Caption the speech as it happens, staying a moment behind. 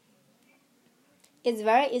It's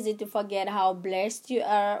very easy to forget how blessed you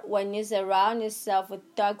are when you surround yourself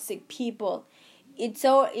with toxic people. It's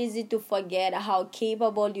so easy to forget how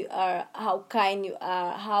capable you are, how kind you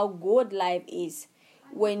are, how good life is.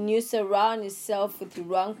 When you surround yourself with the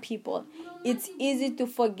wrong people, it's easy to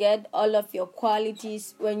forget all of your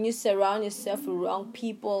qualities. When you surround yourself with wrong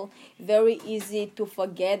people, very easy to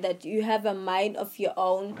forget that you have a mind of your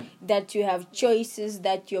own, that you have choices,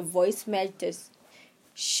 that your voice matters.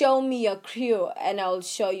 Show me your crew and I'll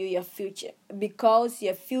show you your future. Because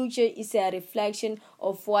your future is a reflection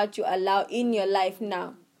of what you allow in your life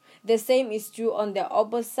now. The same is true on the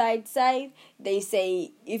opposite side. They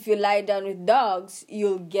say if you lie down with dogs,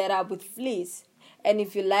 you'll get up with fleas. And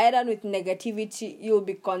if you lie down with negativity, you'll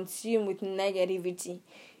be consumed with negativity.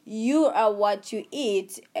 You are what you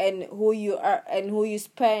eat and who you are and who you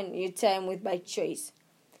spend your time with by choice.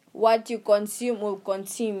 What you consume will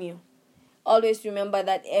consume you. Always remember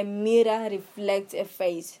that a mirror reflects a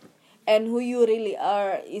face, and who you really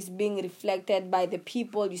are is being reflected by the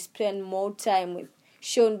people you spend more time with,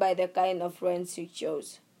 shown by the kind of friends you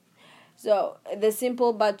chose. So, the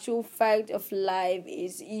simple but true fact of life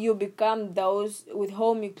is you become those with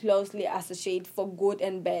whom you closely associate for good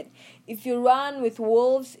and bad. If you run with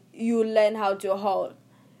wolves, you learn how to howl.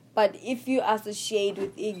 But if you associate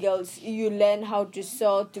with eagles, you learn how to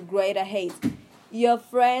soar to greater heights. Your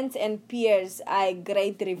friends and peers are a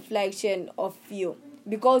great reflection of you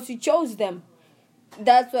because you chose them.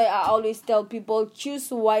 That's why I always tell people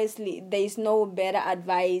choose wisely. There is no better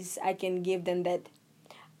advice I can give than that.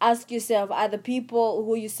 Ask yourself, are the people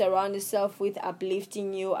who you surround yourself with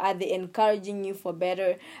uplifting you? Are they encouraging you for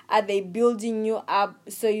better? Are they building you up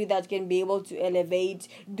so you that can be able to elevate?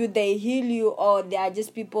 Do they heal you, or they are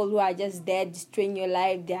just people who are just there destroying your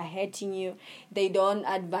life? They are hurting you. They don't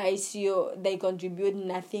advise you. They contribute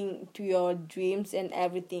nothing to your dreams and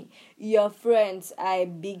everything. Your friends are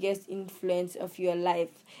biggest influence of your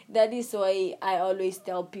life. That is why I always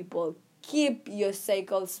tell people, keep your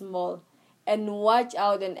cycle small and watch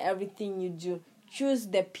out in everything you do. Choose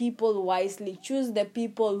the people wisely. Choose the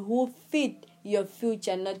people who fit your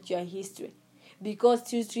future, not your history. Because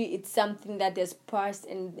history is something that has passed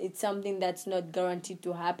and it's something that's not guaranteed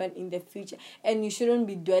to happen in the future. And you shouldn't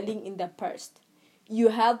be dwelling in the past. You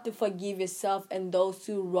have to forgive yourself and those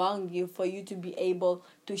who wrong you for you to be able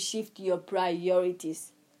to shift your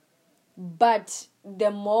priorities. But the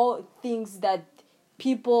more things that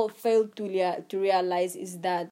people fail to realize is that